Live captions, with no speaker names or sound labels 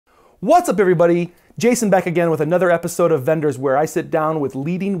What's up, everybody? Jason back again with another episode of Vendors, where I sit down with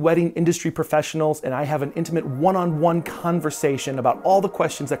leading wedding industry professionals and I have an intimate one-on-one conversation about all the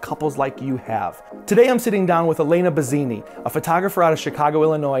questions that couples like you have. Today I'm sitting down with Elena Bazini, a photographer out of Chicago,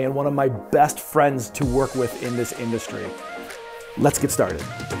 Illinois, and one of my best friends to work with in this industry. Let's get started.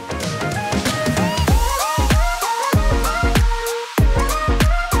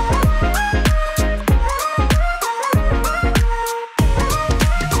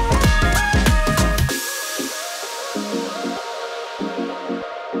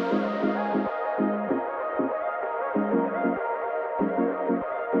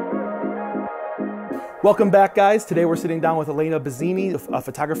 Welcome back, guys. Today we're sitting down with Elena Bazini, a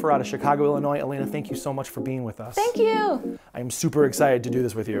photographer out of Chicago, Illinois. Elena, thank you so much for being with us. Thank you. I'm super excited to do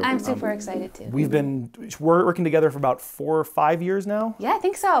this with you. I'm super excited too. We're working together for about 4 or 5 years now. Yeah, I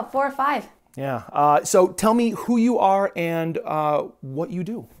think so. 4 or 5. Yeah. So tell me who you are and what you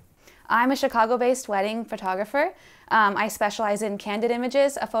do. I'm a Chicago-based wedding photographer. I specialize in candid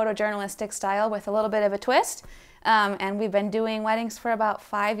images, a photojournalistic style with a little bit of a twist. And we've been doing weddings for about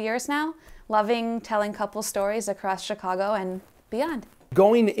 5 years now. Loving telling couple stories across Chicago and beyond.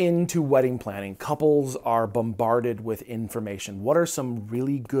 Going into wedding planning, couples are bombarded with information. What are some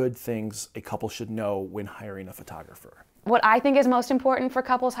really good things a couple should know when hiring a photographer? What I think is most important for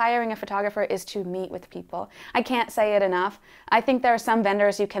couples hiring a photographer is to meet with people. I can't say it enough. I think there are some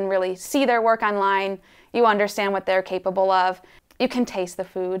vendors you can really see their work online, you understand what they're capable of, you can taste the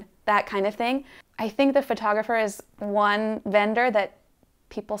food, that kind of thing. I think the photographer is one vendor that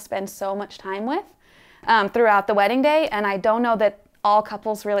people spend so much time with throughout the wedding day, and I don't know that all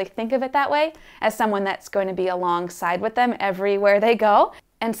couples really think of it that way, as someone that's going to be alongside with them everywhere they go.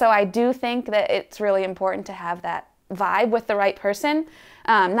 And so I do think that it's really important to have that vibe with the right person,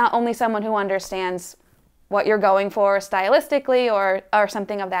 not only someone who understands what you're going for stylistically or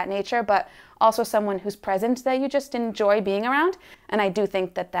something of that nature, but also someone whose presence that you just enjoy being around. And I do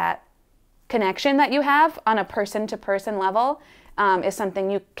think that that connection that you have on a person-to-person level is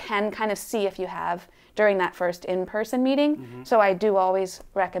something you can kind of see if you have during that first in-person meeting. Mm-hmm. So I do always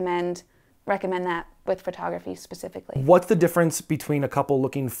recommend that with photography specifically. What's the difference between a couple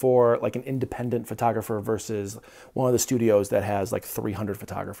looking for like an independent photographer versus one of the studios that has like 300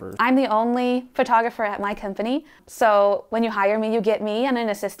 photographers? I'm the only photographer at my company. So when you hire me, you get me and an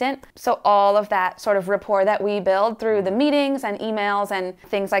assistant. So all of that sort of rapport that we build through the meetings and emails and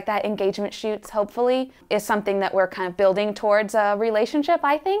things like that, engagement shoots, hopefully, is something that we're kind of building towards a relationship,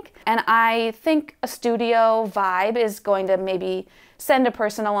 I think. And I think a studio vibe is going to maybe send a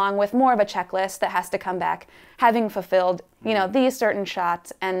person along with more of a checklist that has to come back having fulfilled, these certain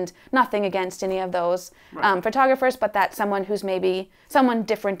shots, and nothing against any of those photographers, but that someone who's maybe, someone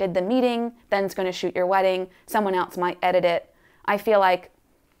different did the meeting, then is going to shoot your wedding, someone else might edit it. I feel like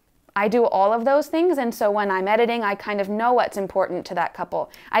I do all of those things, and so when I'm editing, I kind of know what's important to that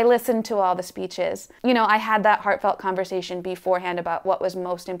couple. I listen to all the speeches. I had that heartfelt conversation beforehand about what was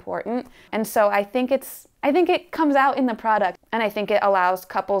most important, and so I think it comes out in the product, and I think it allows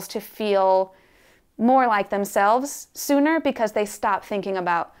couples to feel more like themselves sooner because they stop thinking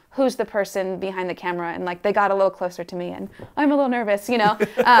about who's the person behind the camera and like they got a little closer to me and I'm a little nervous,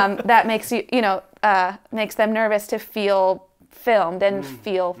 that makes makes them nervous to feel filmed and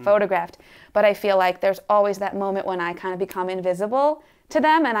feel photographed. But I feel like there's always that moment when I kind of become invisible to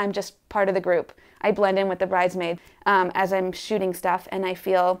them and I'm just part of the group. I blend in with the bridesmaid as I'm shooting stuff, and I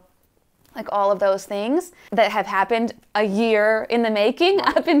feel like all of those things that have happened a year in the making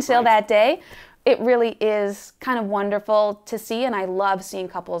up until that day, it really is kind of wonderful to see, and I love seeing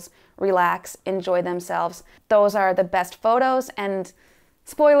couples relax, enjoy themselves. Those are the best photos, and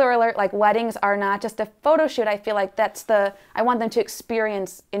spoiler alert, like weddings are not just a photo shoot. I feel like I want them to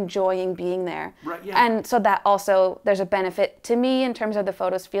experience enjoying being there. Right, yeah. And so that also, there's a benefit to me in terms of the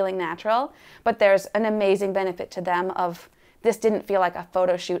photos feeling natural, but there's an amazing benefit to them of, this didn't feel like a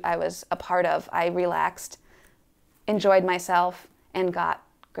photo shoot I was a part of. I relaxed, enjoyed myself, and got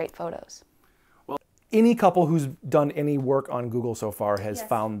great photos. Well, any couple who's done any work on Google so far has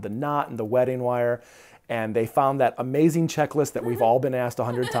found the knot and the wedding wire, and they found that amazing checklist that we've all been asked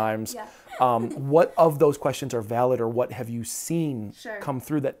 100 times. Yeah. What of those questions are valid, or what have you seen come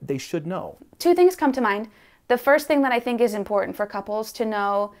through that they should know? 2 things come to mind. The first thing that I think is important for couples to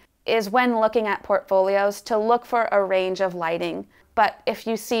know is when looking at portfolios to look for a range of lighting. But if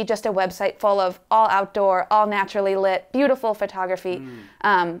you see just a website full of all outdoor, all naturally lit, beautiful photography,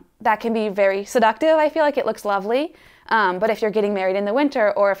 that can be very seductive. I feel like it looks lovely. But if you're getting married in the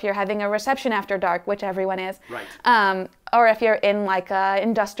winter, or if you're having a reception after dark, which everyone is, or if you're in like an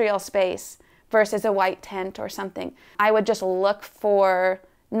industrial space versus a white tent or something, I would just look for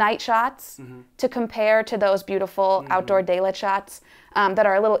night shots to compare to those beautiful outdoor daylit shots that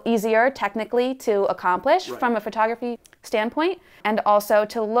are a little easier technically to accomplish from a photography standpoint, and also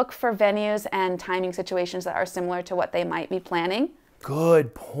to look for venues and timing situations that are similar to what they might be planning.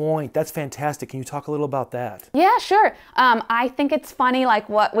 Good point. That's fantastic. Can you talk a little about that? Yeah, sure. I think it's funny like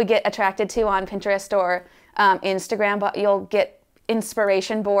what we get attracted to on Pinterest or Instagram, but you'll get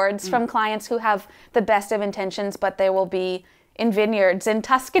inspiration boards from clients who have the best of intentions, but they will be in vineyards in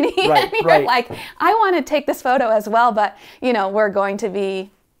Tuscany. And you're like, I want to take this photo as well, but you know, we're going to be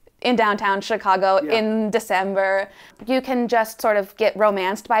in downtown Chicago in December. You can just sort of get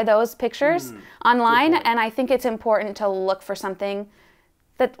romanced by those pictures online, and I think it's important to look for something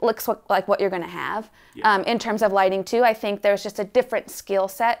that looks like what you're going to have. In terms of lighting too, I think there's just a different skill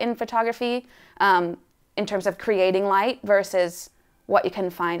set in photography in terms of creating light versus what you can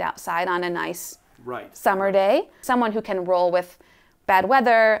find outside on a nice summer day. Someone who can roll with bad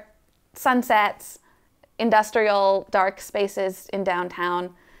weather, sunsets, industrial dark spaces in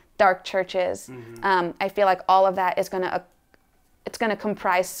downtown, dark churches. I feel like all of that is it's gonna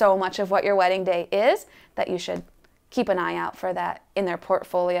comprise so much of what your wedding day is that you should keep an eye out for that in their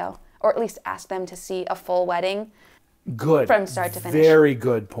portfolio, or at least ask them to see a full wedding from start to finish. Very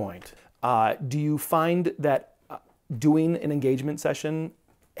good point. Do you find that doing an engagement session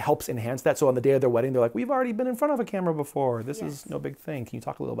helps enhance that? So on the day of their wedding, they're like, we've already been in front of a camera before. This is no big thing. Can you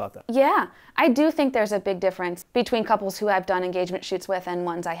talk a little about that? Yeah, I do think there's a big difference between couples who I've done engagement shoots with and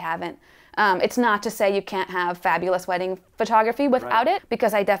ones I haven't. It's not to say you can't have fabulous wedding photography without it,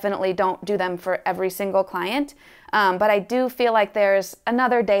 because I definitely don't do them for every single client. But I do feel like there's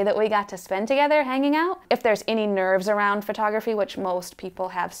another day that we got to spend together hanging out. If there's any nerves around photography, which most people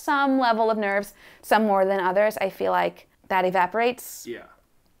have some level of nerves, some more than others, I feel like that evaporates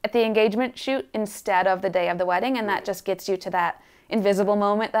at the engagement shoot instead of the day of the wedding, and that just gets you to that invisible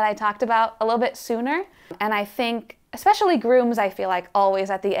moment that I talked about a little bit sooner. And I think, especially grooms, I feel like always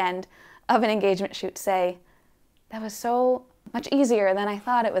at the end of an engagement shoot say, that was so much easier than I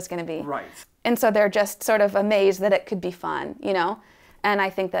thought it was going to be. And so they're just sort of amazed that it could be fun, you know? And I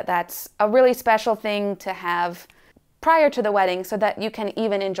think that that's a really special thing to have prior to the wedding so that you can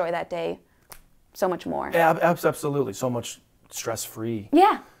even enjoy that day so much more. Yeah, absolutely. So much stress-free.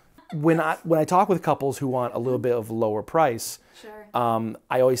 Yeah. When I talk with couples who want a little bit of lower price, I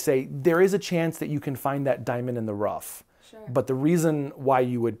always say there is a chance that you can find that diamond in the rough. But the reason why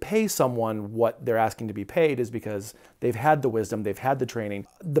you would pay someone what they're asking to be paid is because they've had the wisdom, they've had the training.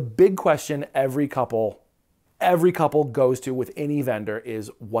 The big question every couple goes to with any vendor is,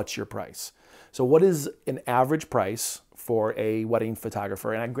 what's your price? So what is an average price for a wedding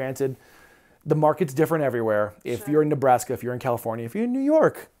photographer? And granted, the market's different everywhere. If you're in Nebraska, if you're in California, if you're in New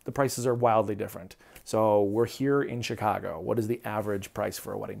York, the prices are wildly different. So we're here in Chicago. What is the average price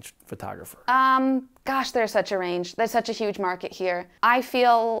for a wedding photographer? Gosh, there's such a range. There's such a huge market here. I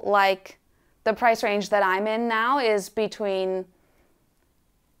feel like the price range that I'm in now is between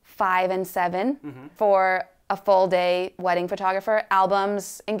 5 and 7 for a full day wedding photographer.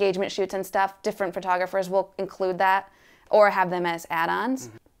 Albums, engagement shoots and stuff, different photographers will include that or have them as add-ons.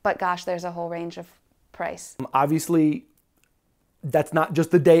 But gosh, there's a whole range of price. Obviously, that's not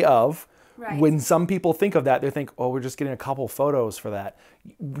just the day of. When some people think of that, they think, oh, we're just getting a couple photos for that.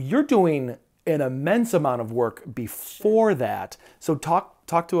 You're doing an immense amount of work before that. So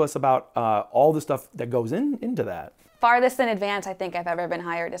talk to us about all the stuff that goes into that. Farthest in advance I think I've ever been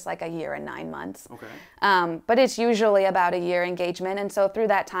hired is like a year and 9 months. But it's usually about a year engagement. And so through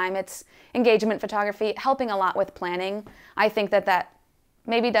that time, it's engagement photography, helping a lot with planning. I think that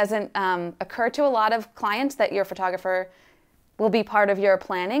maybe doesn't occur to a lot of clients, that your photographer will be part of your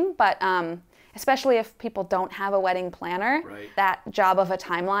planning, but especially if people don't have a wedding planner, that job of a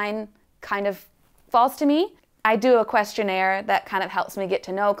timeline kind of falls to me. I do a questionnaire that kind of helps me get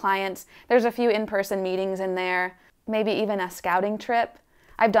to know clients. There's a few in-person meetings in there, maybe even a scouting trip.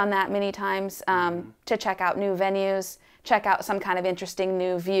 I've done that many times to check out new venues, check out some kind of interesting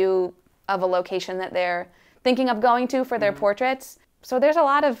new view of a location that they're thinking of going to for their portraits. So there's a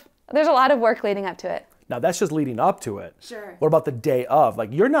lot of work leading up to it. Now that's just leading up to it. What about the day of? Like,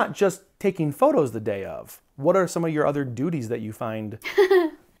 you're not just taking photos the day of. What are some of your other duties that you find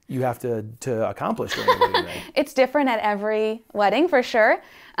you have to accomplish during the wedding day? It's different at every wedding for sure.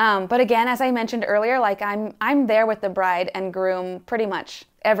 But again, as I mentioned earlier, like I'm there with the bride and groom pretty much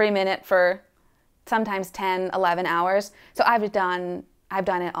every minute for sometimes 10, 11 hours. So I've done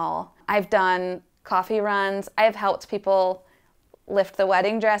it all. I've done coffee runs. I've helped people lift the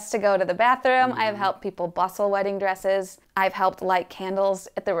wedding dress to go to the bathroom. I've helped people bustle wedding dresses. I've helped light candles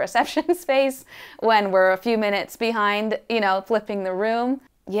at the reception space when we're a few minutes behind, flipping the room.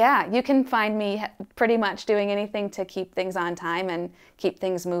 Yeah, you can find me pretty much doing anything to keep things on time and keep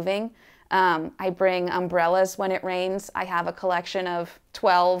things moving. I bring umbrellas when it rains. I have a collection of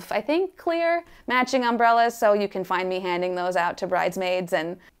 12, I think, clear matching umbrellas, so you can find me handing those out to bridesmaids.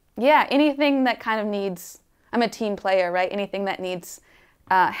 And yeah, anything that kind of needs, I'm a team player, right? Anything that needs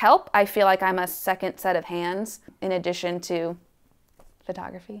help, I feel like I'm a second set of hands in addition to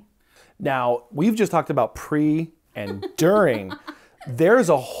photography. Now, we've just talked about pre and during. There's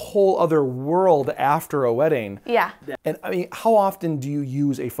a whole other world after a wedding. Yeah. And I mean, how often do you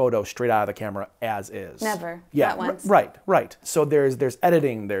use a photo straight out of the camera as is? Never. Yeah, Not once. Right. So there's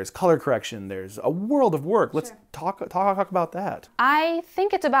editing, there's color correction, there's a world of work. Let's talk about that. I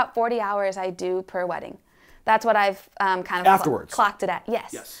think it's about 40 hours I do per wedding. That's what I've kind of afterwards clocked it at.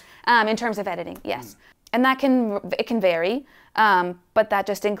 Yes. In terms of editing, yes. And that can vary, but that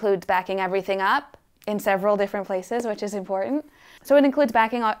just includes backing everything up in several different places, which is important. So it includes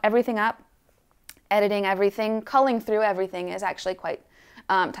backing everything up, editing everything, culling through everything is actually quite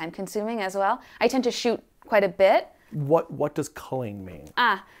time consuming as well. I tend to shoot quite a bit. What does culling mean?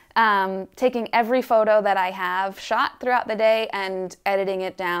 Taking every photo that I have shot throughout the day and editing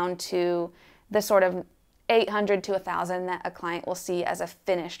it down to the sort of 800 to 1,000 that a client will see as a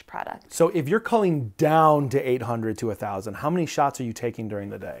finished product. So if you're culling down to 800 to 1,000, how many shots are you taking during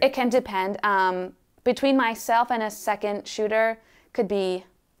the day? It can depend. Between myself and a second shooter could be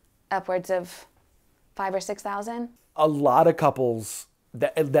upwards of 5,000 or 6,000. A lot of couples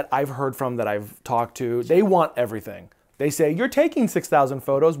that I've heard from, that I've talked to, they want everything. They say, you're taking 6,000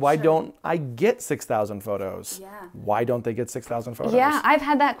 photos, why don't I get 6,000 photos? Yeah. Why don't they get 6,000 photos? Yeah, I've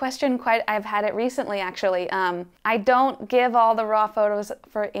had that question I've had it recently actually. I don't give all the raw photos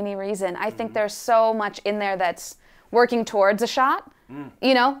for any reason. I think there's so much in there that's working towards a shot,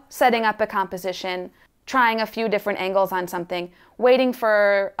 you know, setting up a composition, trying a few different angles on something, waiting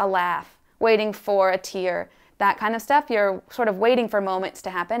for a laugh, waiting for a tear, that kind of stuff. You're sort of waiting for moments to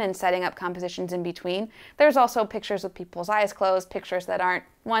happen and setting up compositions in between. There's also pictures with people's eyes closed, pictures that aren't,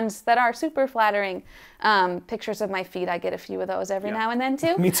 ones that are super flattering. Pictures of my feet, I get a few of those every now and then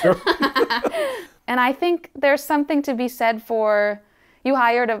too. Me too. And I think there's something to be said for, you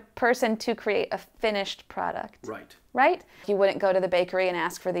hired a person to create a finished product. Right. Right? You wouldn't go to the bakery and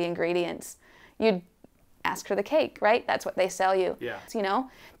ask for the ingredients. You'd ask for the cake, right? That's what they sell you. Yeah. You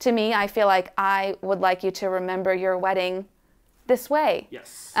know, to me, I feel like I would like you to remember your wedding this way.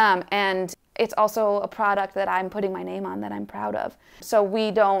 Yes. And it's also a product that I'm putting my name on that I'm proud of. So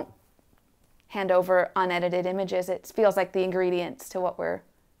we don't hand over unedited images. It feels like the ingredients to what we're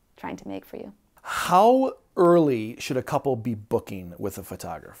trying to make for you. How early should a couple be booking with a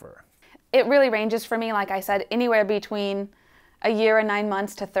photographer? It really ranges for me, like I said, anywhere between a year and 9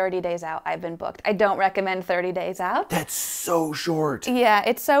 months to 30 days out I've been booked. I don't recommend 30 days out. That's so short. Yeah,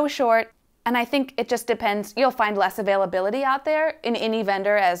 it's so short. And I think it just depends. You'll find less availability out there in any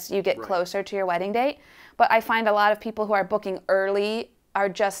vendor as you get closer to your wedding date. But I find a lot of people who are booking early are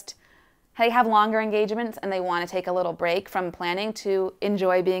just, they have longer engagements and they want to take a little break from planning to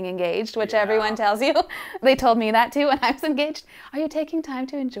enjoy being engaged, which everyone tells you. They told me that too when I was engaged. Are you taking time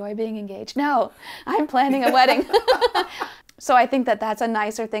to enjoy being engaged? No, I'm planning a wedding. So I think that that's a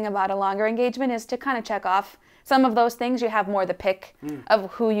nicer thing about a longer engagement, is to kind of check off some of those things. You have more the pick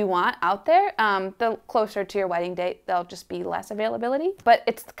of who you want out there. The closer to your wedding date, there'll just be less availability. But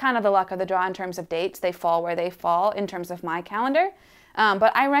it's kind of the luck of the draw in terms of dates. They fall where they fall in terms of my calendar.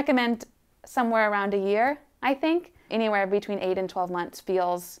 But I recommend somewhere around a year, I think. Anywhere between 8 and 12 months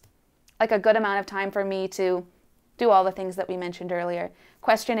feels like a good amount of time for me to do all the things that we mentioned earlier.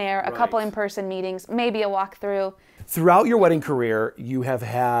 Questionnaire, a couple in-person meetings, maybe a walkthrough. Throughout your wedding career, you have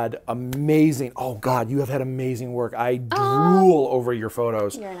had amazing, oh God, you have had amazing work. I drool over your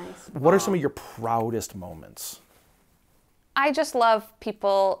photos. You're nice. What are some of your proudest moments? I just love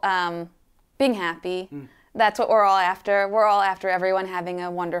people being happy. That's what we're all after. We're all after everyone having a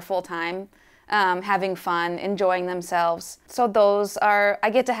wonderful time, having fun, enjoying themselves. So those are,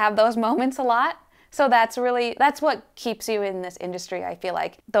 I get to have those moments a lot. So that's what keeps you in this industry, I feel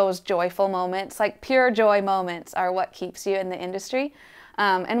like. Those joyful moments, like pure joy moments, are what keeps you in the industry.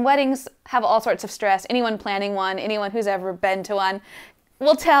 And weddings have all sorts of stress. Anyone planning one, anyone who's ever been to one,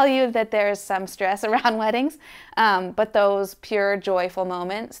 will tell you that there's some stress around weddings. But those pure joyful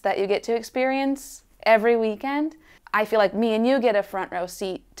moments that you get to experience every weekend, I feel like me and you get a front row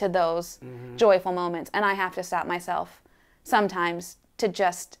seat to those joyful moments. And I have to stop myself sometimes to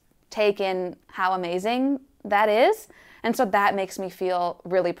just take in how amazing that is. And so that makes me feel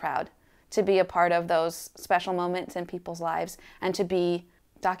really proud to be a part of those special moments in people's lives and to be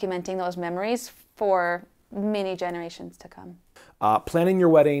documenting those memories for many generations to come. Planning your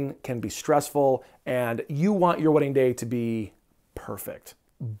wedding can be stressful, and you want your wedding day to be perfect.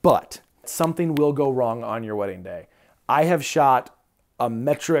 But something will go wrong on your wedding day. I have shot a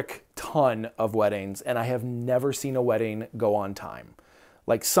metric ton of weddings, and I have never seen a wedding go on time.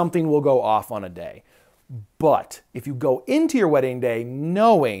 Like, something will go off on a day. But if you go into your wedding day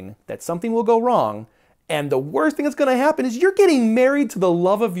knowing that something will go wrong, and the worst thing that's going to happen is you're getting married to the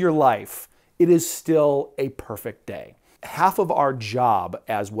love of your life, it is still a perfect day. Half of our job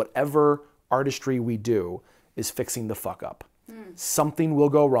as whatever artistry we do is fixing the fuck up. Something will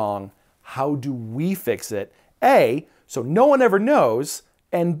go wrong. How do we fix it? A, so no one ever knows,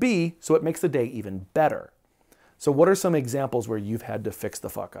 and B, so it makes the day even better. So what are some examples where you've had to fix the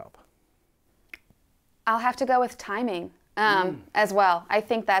fuck up? I'll have to go with timing as well. I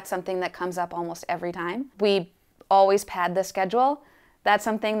think that's something that comes up almost every time. We always pad the schedule. That's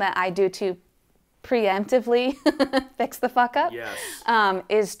something that I do to preemptively fix the fuck up. Yes.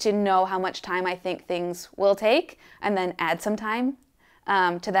 Is to know how much time I think things will take and then add some time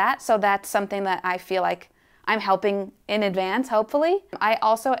to that. So that's something that I feel like I'm helping in advance, hopefully. I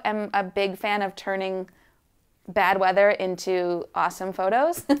also am a big fan of turning bad weather into awesome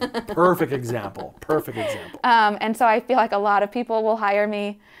photos. Perfect example. Perfect example. And so I feel like a lot of people will hire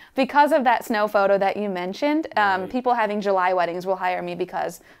me because of that snow photo that you mentioned. Right. People having July weddings will hire me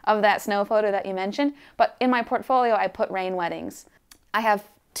because of that snow photo that you mentioned. But in my portfolio, I put rain weddings. I have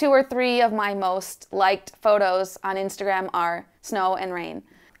 2 or 3 of my most liked photos on Instagram are snow and rain.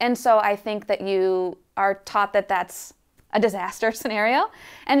 And so I think that you are taught that that's a disaster scenario.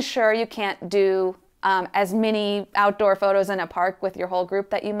 And sure, you can't do as many outdoor photos in a park with your whole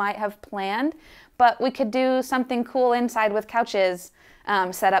group that you might have planned, but we could do something cool inside with couches,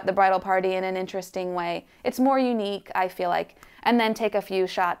 set up the bridal party in an interesting way. It's more unique, I feel like, and then take a few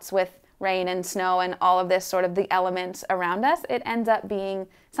shots with rain and snow and all of this sort of the elements around us. It ends up being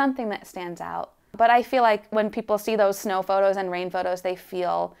something that stands out. But I feel like when people see those snow photos and rain photos, they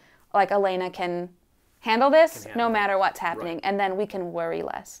feel like Elena can handle this no matter what's happening, and then we can worry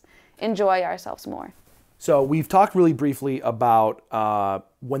less. Enjoy ourselves more. So we've talked really briefly about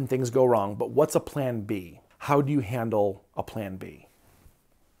when things go wrong, but what's a plan B? How do you handle a plan B?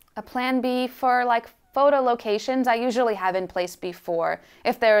 A plan B for like photo locations, I usually have in place before.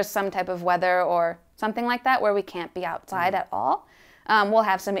 If there is some type of weather or something like that where we can't be outside at all, we'll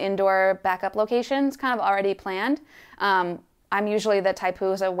have some indoor backup locations kind of already planned. I'm usually the type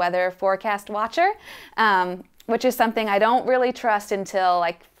who's a weather forecast watcher, which is something I don't really trust until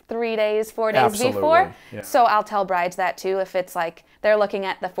like 3 days, 4 days Absolutely. before. Yeah. So I'll tell brides that too. If it's like they're looking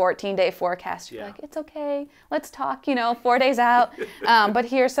at the 14-day forecast, you're like, it's okay, let's talk, 4 days out. But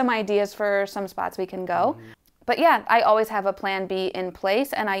here's some ideas for some spots we can go. But yeah, I always have a plan B in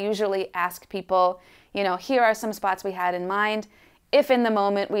place, and I usually ask people, here are some spots we had in mind. If in the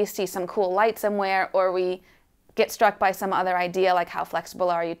moment we see some cool light somewhere, or we get struck by some other idea, like how flexible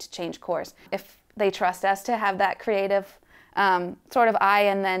are you to change course? If they trust us to have that creative sort of eye,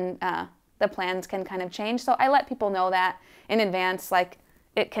 and then the plans can kind of change. So I let people know that in advance, like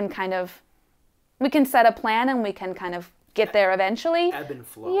it can we can set a plan and we can kind of get there eventually. Ebb and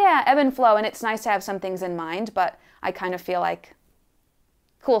flow. Yeah, ebb and flow, and it's nice to have some things in mind, but I kind of feel like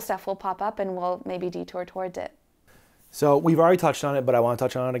cool stuff will pop up and we'll maybe detour towards it. So we've already touched on it, but I want to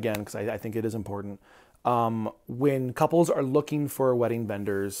touch on it again because I think it is important. When couples are looking for wedding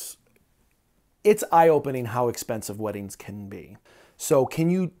vendors, it's eye-opening how expensive weddings can be. So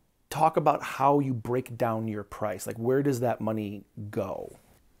can you talk about how you break down your price? Like, where does that money go?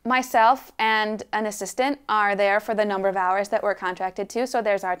 Myself and an assistant are there for the number of hours that we're contracted to, so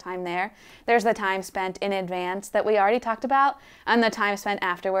there's our time there. There's the time spent in advance that we already talked about, and the time spent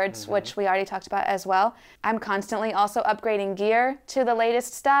afterwards, which we already talked about as well. I'm constantly also upgrading gear to the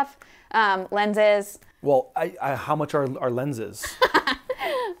latest stuff, lenses. Well, how much are lenses?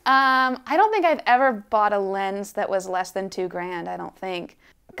 I don't think I've ever bought a lens that was less than $2,000, I don't think.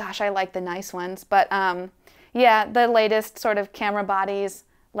 Gosh, I like the nice ones, but yeah, the latest sort of camera bodies,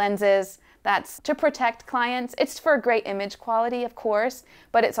 lenses, that's to protect clients. It's for great image quality, of course,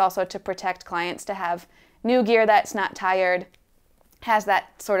 but it's also to protect clients to have new gear that's not tired, has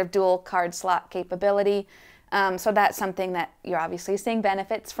that sort of dual card slot capability. So that's something that you're obviously seeing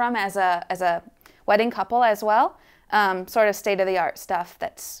benefits from as a wedding couple as well. Sort of state-of-the-art stuff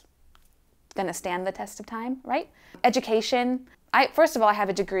that's going to stand the test of time, right? Education. First of all, I have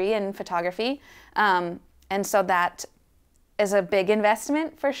a degree in photography, and so that is a big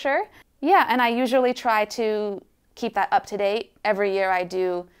investment for sure. Yeah, and I usually try to keep that up to date. Every year I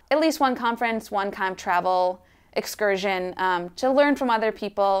do at least one conference, one kind of travel excursion to learn from other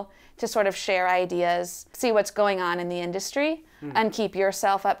people, to sort of share ideas, see what's going on in the industry. and keep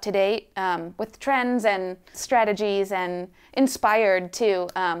yourself up to date with trends and strategies, and inspired too.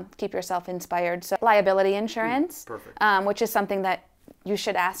 Keep yourself inspired. So liability insurance, which is something that you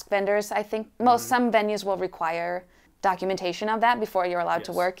should ask vendors. I think some venues will require documentation of that before you're allowed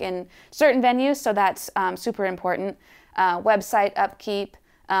to work in certain venues, so that's super important. Website upkeep,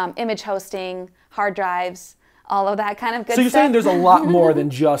 image hosting, hard drives, all of that kind of good stuff. So you're saying there's a lot more than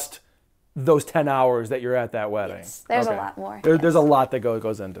just those 10 hours that you're at that wedding? Yes, there's a lot more. There's a lot that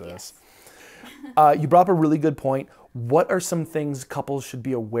goes into this. You brought up a really good point. What are some things couples should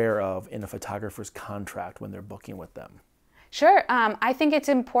be aware of in a photographer's contract when they're booking with them? Sure. I think it's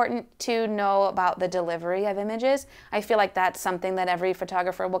important to know about the delivery of images. I feel like that's something that every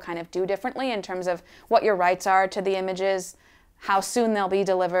photographer will kind of do differently in terms of what your rights are to the images, how soon they'll be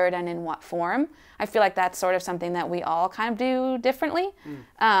delivered, and in what form. I feel like that's sort of something that we all kind of do differently.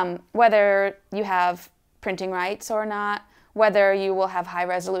 Whether you have printing rights or not, whether you will have high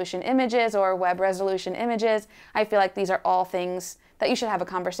resolution images or web resolution images, I feel like these are all things that you should have a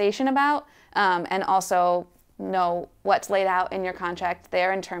conversation about, and also know what's laid out in your contract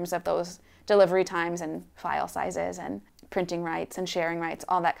there in terms of those delivery times and file sizes and printing rights and sharing rights,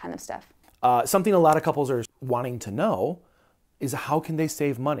 all that kind of stuff. Something a lot of couples are wanting to know is how can they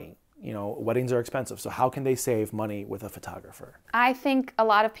save money? You know, weddings are expensive, so how can they save money with a photographer? I think a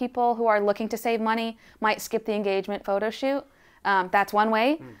lot of people who are looking to save money might skip the engagement photo shoot. That's one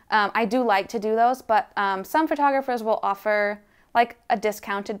way. I do like to do those, but some photographers will offer like a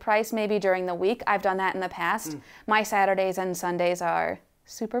discounted price maybe during the week. I've done that in the past. My Saturdays and Sundays are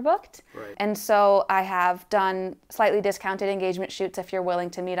super booked. And so I have done slightly discounted engagement shoots if you're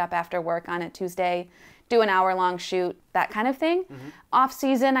willing to meet up after work on a Tuesday, do an hour-long shoot, that kind of thing.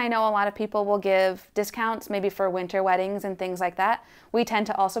 Off-season, I know a lot of people will give discounts maybe for winter weddings and things like that. We tend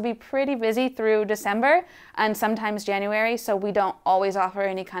to also be pretty busy through December and sometimes January, so we don't always offer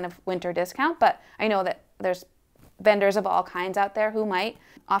any kind of winter discount, but I know that there's vendors of all kinds out there who might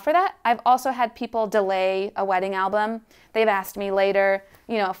offer that. I've also had people delay a wedding album. They've asked me later,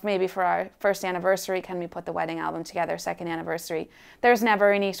 you know, if maybe for our first anniversary, can we put the wedding album together, second anniversary? There's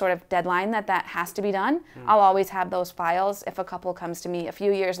never any sort of deadline that has to be done. I'll always have those files. If a couple comes to me a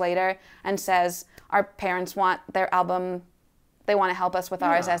few years later and says, our parents want their album, they want to help us with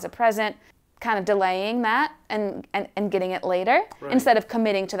ours as a present, kind of delaying that and getting it later instead of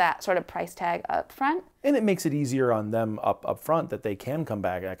committing to that sort of price tag up front. And it makes it easier on them up front that they can come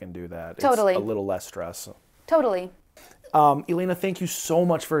back and do that. Totally. It's a little less stress. Totally. Elena, thank you so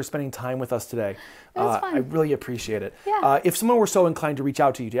much for spending time with us today. It was fun. I really appreciate it. Yeah. If someone were so inclined to reach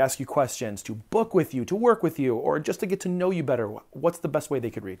out to you, to ask you questions, to book with you, to work with you, or just to get to know you better, what's the best way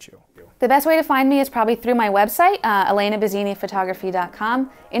they could reach you? The best way to find me is probably through my website,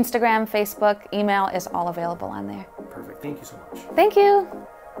 ElenaBaziniPhotography.com. Instagram, Facebook, email is all available on there. Perfect. Thank you so much. Thank you.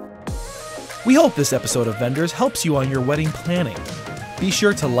 We hope this episode of Vendors helps you on your wedding planning. Be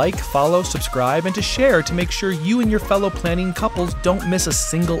sure to like, follow, subscribe, and to share to make sure you and your fellow planning couples don't miss a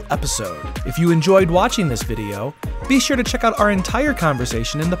single episode. If you enjoyed watching this video, be sure to check out our entire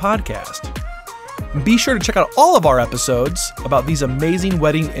conversation in the podcast. And be sure to check out all of our episodes about these amazing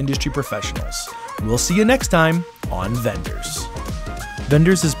wedding industry professionals. We'll see you next time on Vendors.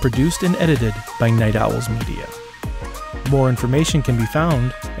 Vendors is produced and edited by Night Owls Media. More information can be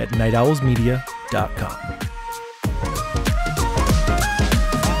found at nightowlsmedia.com.